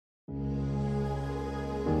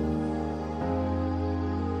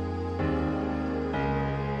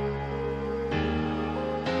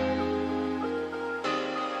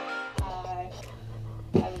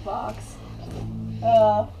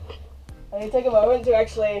I need to take a moment to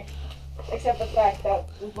actually accept the fact that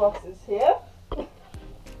this box is here.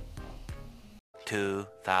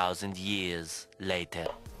 2,000 years later.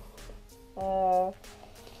 Box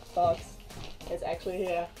is actually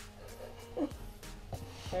here.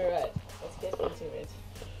 Alright, let's get into it.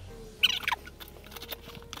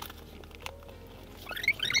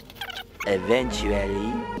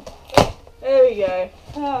 Eventually. There we go.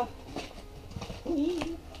 Ah.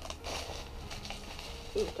 Ooh,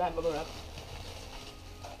 giant bubble wrap.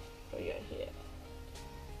 What do we got here?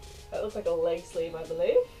 That looks like a leg sleeve, I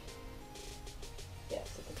believe. Yeah,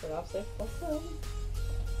 so to put it off, so awesome.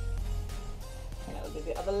 And that would be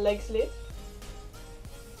the other leg sleeve.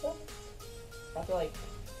 I feel like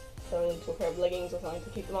throwing into a pair of leggings or something to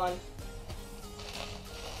keep them on.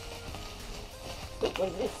 What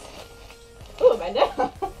is this? Oh,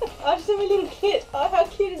 Amanda! Oh, just a wee little kit. Oh, how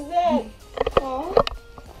cute is that? Aww.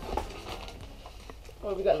 What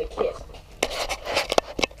have we got in the kit?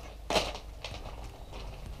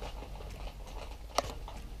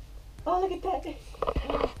 Oh, look at that.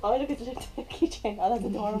 Oh, look at the little keychain. Oh, that's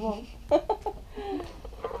adorable.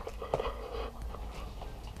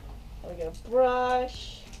 We got a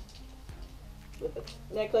brush with a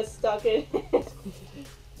necklace stuck in it.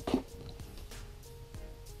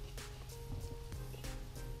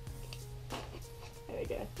 There we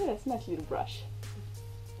go. Yeah, it's a nice little brush.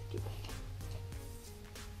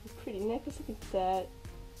 Pretty necklace, look at that.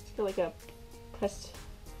 It's got like a pressed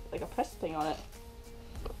thing on it.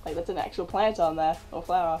 Like that's an actual plant on there, or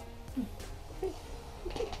flower.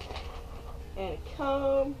 And a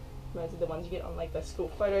comb. Those are the ones you get on like the school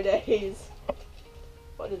photo days.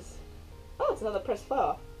 What is... Oh, it's another pressed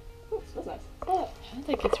flower. Oh, smells nice. Oh. How did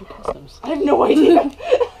that get through customs? I have no idea.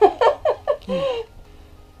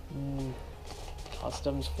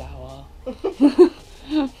 Customs flower.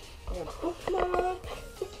 Bookmark.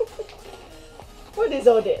 What is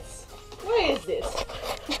all this? What is this?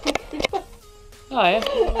 Oh yeah.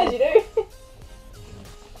 How'd you do?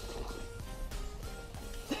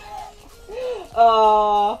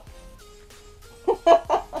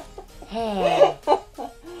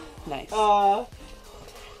 Nice. Wow.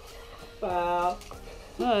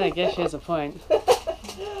 Well, I guess she has a point.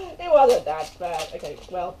 It wasn't that bad. Okay,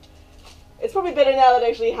 well, it's probably better now that I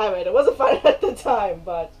actually have it. It wasn't fun at the time,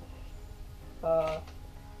 but oh,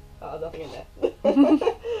 nothing in there.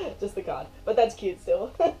 Just the card, but that's cute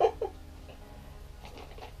still.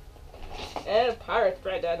 And a pirate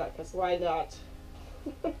thread, because why not?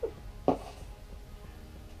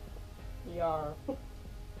 Yar.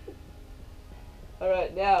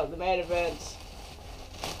 Alright, now the main event.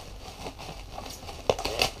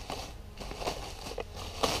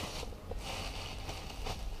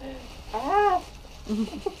 Ah!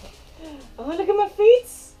 Oh, look at my feet!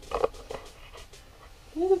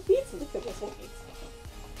 Look at the feet! Look at my feet.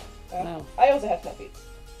 Wow. I also have my feet.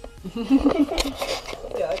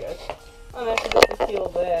 Yeah, that goes. I'm actually just peel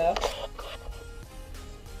there.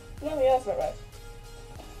 No, yeah, that's not right.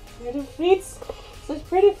 Little feet! Such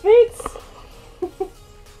pretty feet!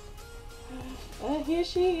 Here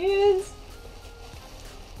she is!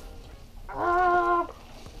 Ah!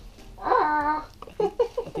 Ah! I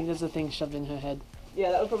think there's a thing shoved in her head.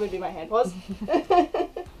 Yeah, that would probably be my hand pause.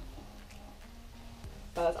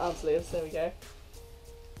 Oh, that's arm sleeves, there we go.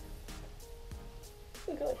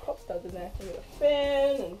 We've got like pop studs in there. We've got a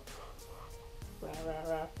fin and rah rah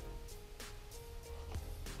rah.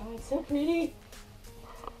 Oh, it's so pretty.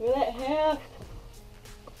 Look at that hair.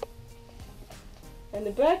 And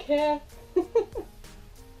the back hair.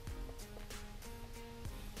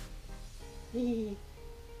 Hee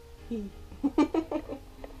hee.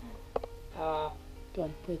 Go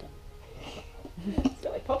on, put it on. It's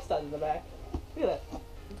got like pop studs in the back. Look at that.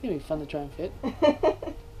 It's gonna be fun to try and fit.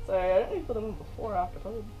 Sorry, I don't know if you put them in before or after.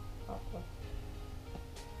 Probably after.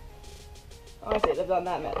 Oh, I see. They've done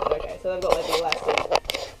that method. Okay, so they've got like the elastic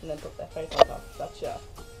and then put their face on top. Gotcha.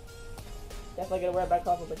 Definitely gonna wear it back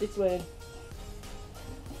off, but this way.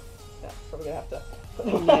 Yeah, probably gonna have to put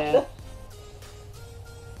them back. Yeah.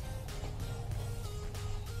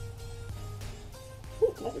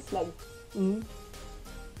 Nice and snug.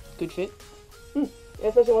 Good fit. Yeah,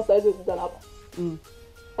 especially once those are done up. Mm.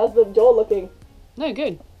 How's the jaw looking? No,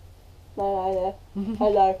 good. No, yeah.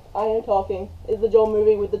 Hello, I am talking. Is the jaw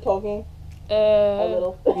moving with the talking? A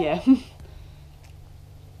little. Yeah.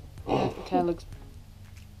 Kind of looks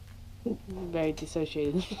very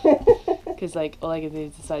dissociated. Because like all I can see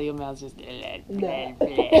is the side of your mouth just. Yeah.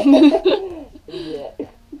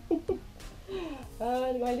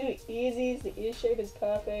 Oh, my little earsies. The ear shape is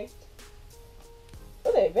perfect.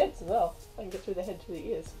 Oh, they have vents as well. I can get through the head to the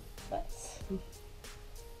ears. Nice.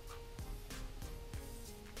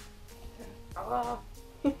 Ah.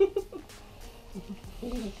 Let's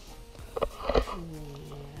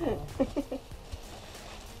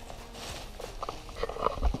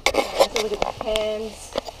look at the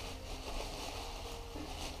hands.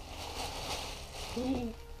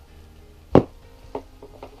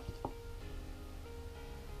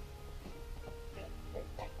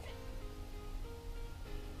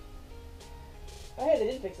 Oh hey, they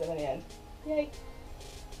did fix them in the end. Yay.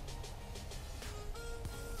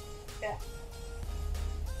 Yeah.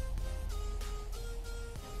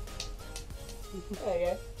 There you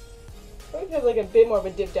go. Probably feels like a bit more of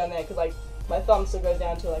a dip down there because like my thumb still goes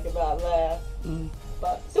down to like about there.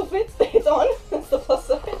 But still fits, it's on. That's the plus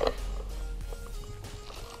side. I'm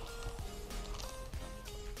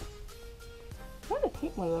trying to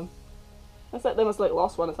paint one of them. That's like they must like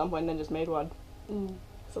lost one at some point and then just made one. So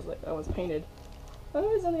it's like that one's painted. Oh,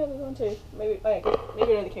 there's on the other one too. Maybe it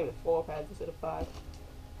only came with 4 pads instead of 5.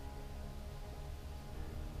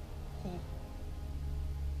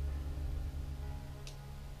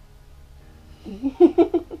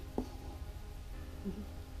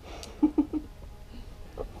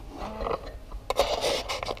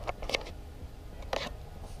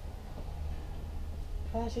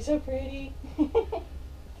 Ah, she's so pretty.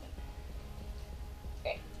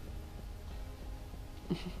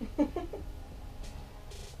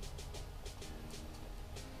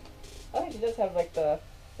 I think she does have like the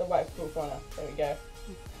white proof on her. There we go.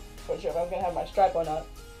 Not sure if I'm gonna have my stripe or not.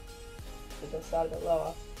 It does start a bit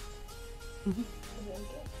lower. There we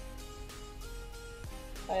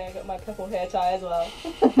go. I got my purple hair tie as well.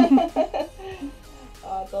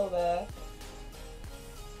 Oh, it's all there.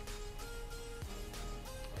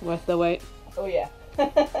 Worth the wait. Oh yeah.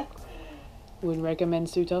 Would recommend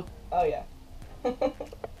Suto. Oh yeah.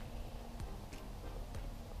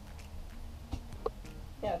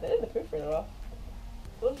 Yeah, they did the proof really well.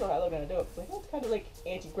 I wasn't sure how they were going to do it, because like, it's kind of like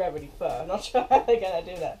anti-gravity fur. I'm not sure how they're going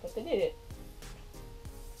to do that, but they did it.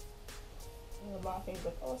 And the markings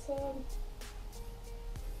look awesome.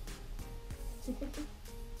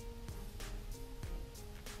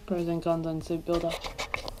 Pros and cons on suit builder.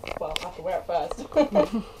 Well, I have to wear it first.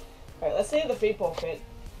 Alright, let's see if the feet ball fit.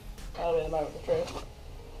 That'll be the moment of truth.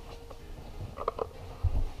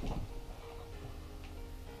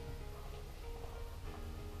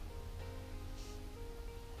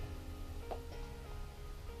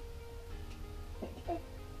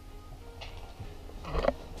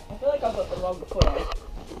 I feel like I've got the wrong foot on.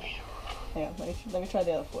 Hang on, let me try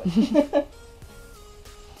the other foot.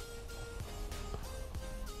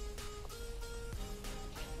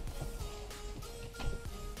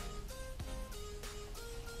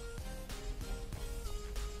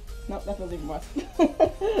 Nope, that feels even worse.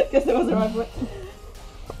 Guess that was the wrong foot.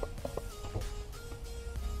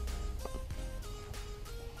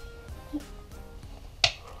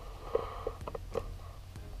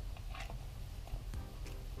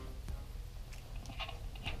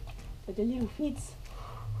 The little feet.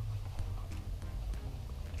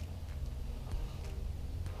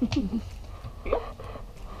 Look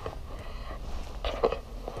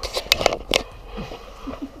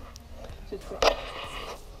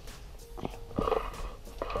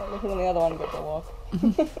at the other one and go for a walk.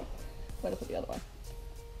 Where to put the other one?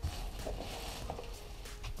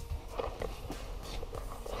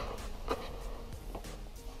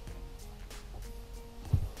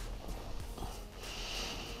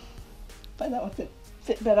 Find that one fit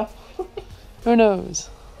better. Who knows?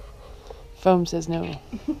 Foam says no. There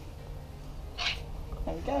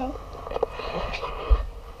we go.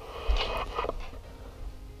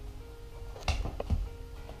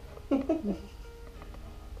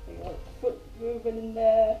 Foot moving in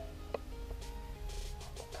there.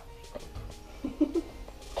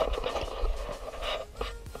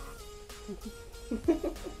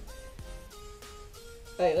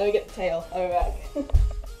 Wait, let me get the tail. I'll be back.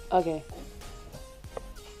 Okay.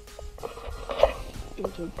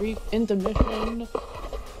 Into a brief intermission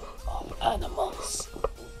of animals.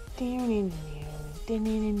 There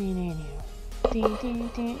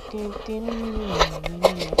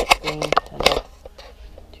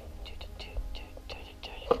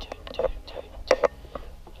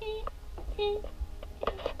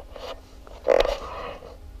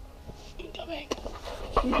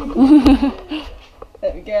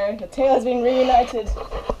we go. The tail has been reunited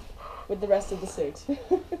with the rest of the suit.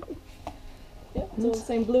 Yep, it's all the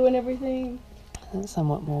same blue and everything. That's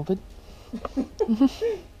somewhat morbid.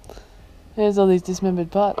 There's all these dismembered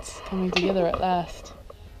parts coming together at last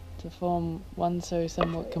to form one so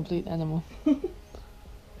somewhat complete animal. Yeah.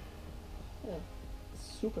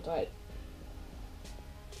 Super tight.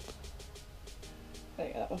 There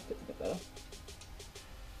you go, that one fits a bit better.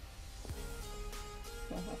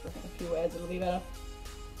 After a few words, it'll be better.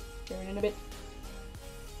 Hear it in a bit.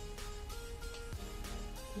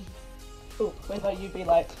 Ooh, when thought you'd be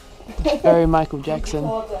like. Very Michael Jackson.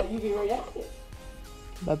 You'd be reactive.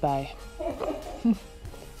 Bye bye.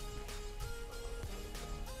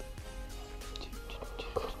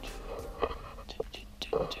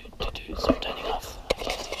 Stop turning off. I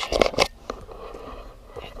can't see shit.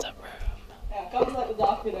 It's a room. Yeah, comes like the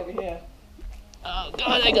dark bit over here. Oh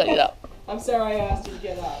god, I got it up. I'm sorry I asked you to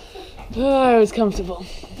get up. Oh, it was comfortable.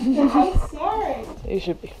 I'm sorry. It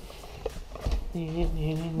should be.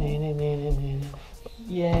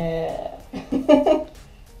 Yeah.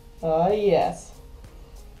 Oh yes.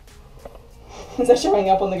 Is that showing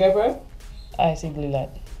up on the GoPro? I see blue light.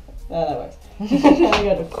 No, that works. Now we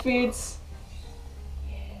go to foods.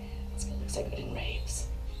 Yeah, it's gonna look so good in raves.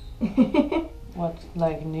 What,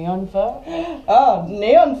 like neon fur? Oh,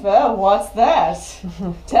 neon fur? What's that?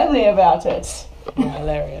 Tell me about it. You're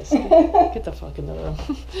hilarious. Get the fuck in the room.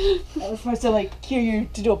 I was supposed to like cue you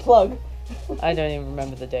to do a plug. I don't even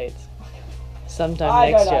remember the dates. Sometime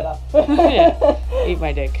I next don't year. either. Yeah, eat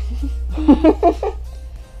my dick.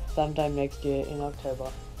 Sometime next year in October.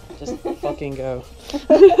 Just fucking go.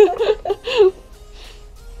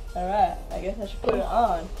 Alright, I guess I should put it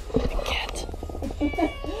on. Cat.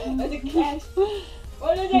 There's a cat.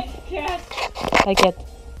 What is it, cat? Hi, cat.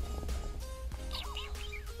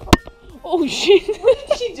 Oh shit! What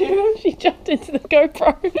did she do? She jumped into the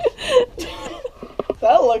GoPro.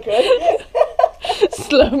 That'll look good.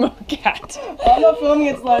 Slow-mo cat. I'm not filming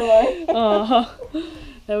it slow-mo. Oh,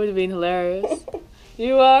 that would have been hilarious.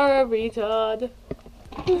 You are a retard.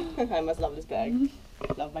 I must love this bag.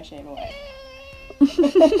 Love my shame away.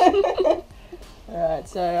 Alright,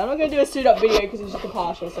 so I'm not going to do a suit up video because it's just a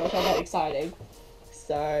partial, so it's not that exciting.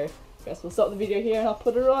 So, I guess we'll stop the video here and I'll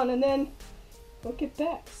put it on and then we'll get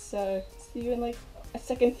back. So, see you in like a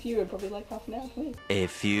second view in probably like half an hour for me. A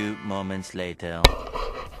few moments later.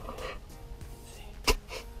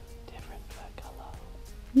 Different fur color.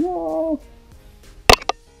 No.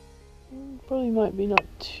 Probably might be not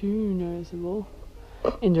too noticeable.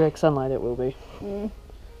 In direct sunlight it will be.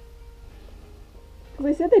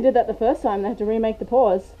 They said they did that the first time, they had to remake the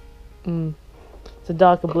paws. It's a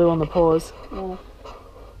darker blue on the paws. Yeah.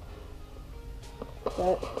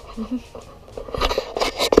 But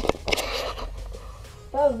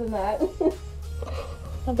other than that,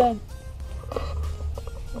 Not bad.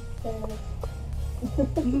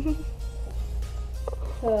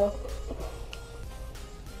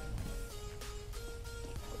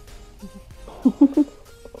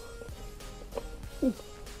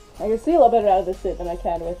 I can see a lot better out of this suit than I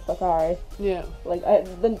can with Bakari. Yeah. Like,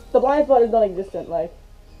 the blind spot is non-existent, like,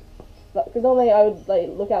 because normally I would, like,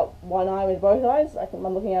 look out one eye with both eyes.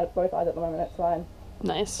 I'm looking out at both eyes at the moment, that's fine.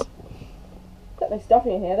 Nice. Got no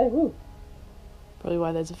stuffing in here, though, woo. Probably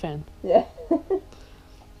why there's a fan. Yeah.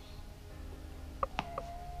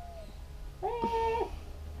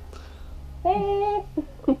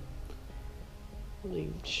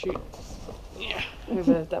 Really shoot. Yeah. Move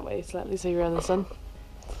it that way slightly so you're out of the sun.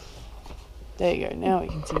 There you go, now we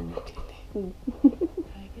can see more clearly.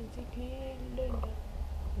 I can see clearly.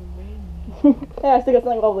 Yeah, I still got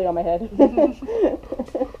something wobbly on my head.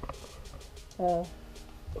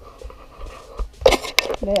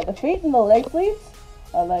 Yeah, the feet and the leg sleeves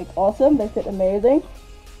are like awesome, they fit amazing.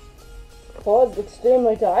 Paws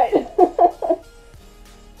extremely tight.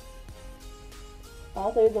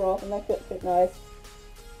 Our sleeves are awesome, they fit nice.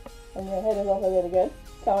 And your head is also really good.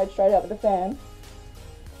 Can't wait straight up with the fan.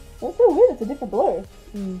 It's so weird, it's a different blue.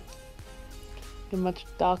 A much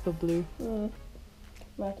darker blue. I'm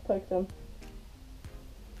gonna have to poke them.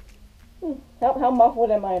 How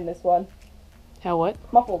muffled am I in this one? How what?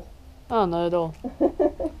 Muffled. Oh, not at all.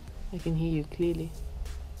 I can hear you clearly.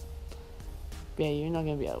 Yeah, you're not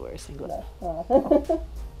gonna be able to wear a singlet. No.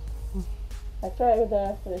 I try it with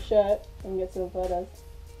a shirt and get some photos.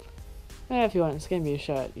 Yeah, if you want, it's gonna be a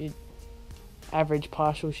shirt. You average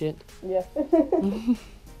partial shit. Yeah.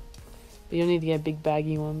 But you'll need to get a big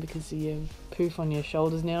baggy one because your poof on your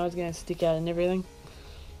shoulders now is gonna stick out and everything.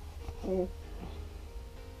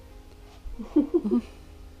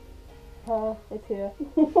 It's here.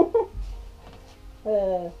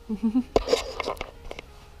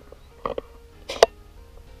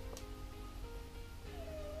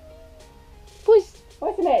 Puss!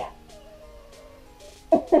 What's the matter?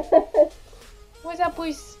 What's up,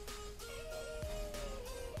 puss?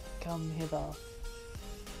 Come hither.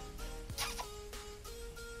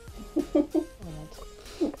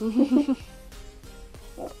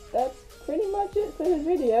 Well, that's pretty much it for the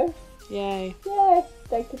video. Yay. Yay!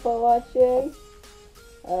 Thank you for watching.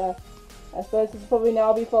 I suppose this will probably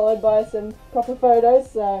now be followed by some proper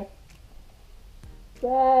photos, so...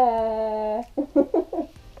 Bye!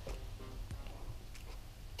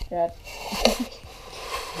 God.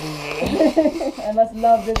 I must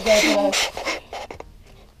love this guy today.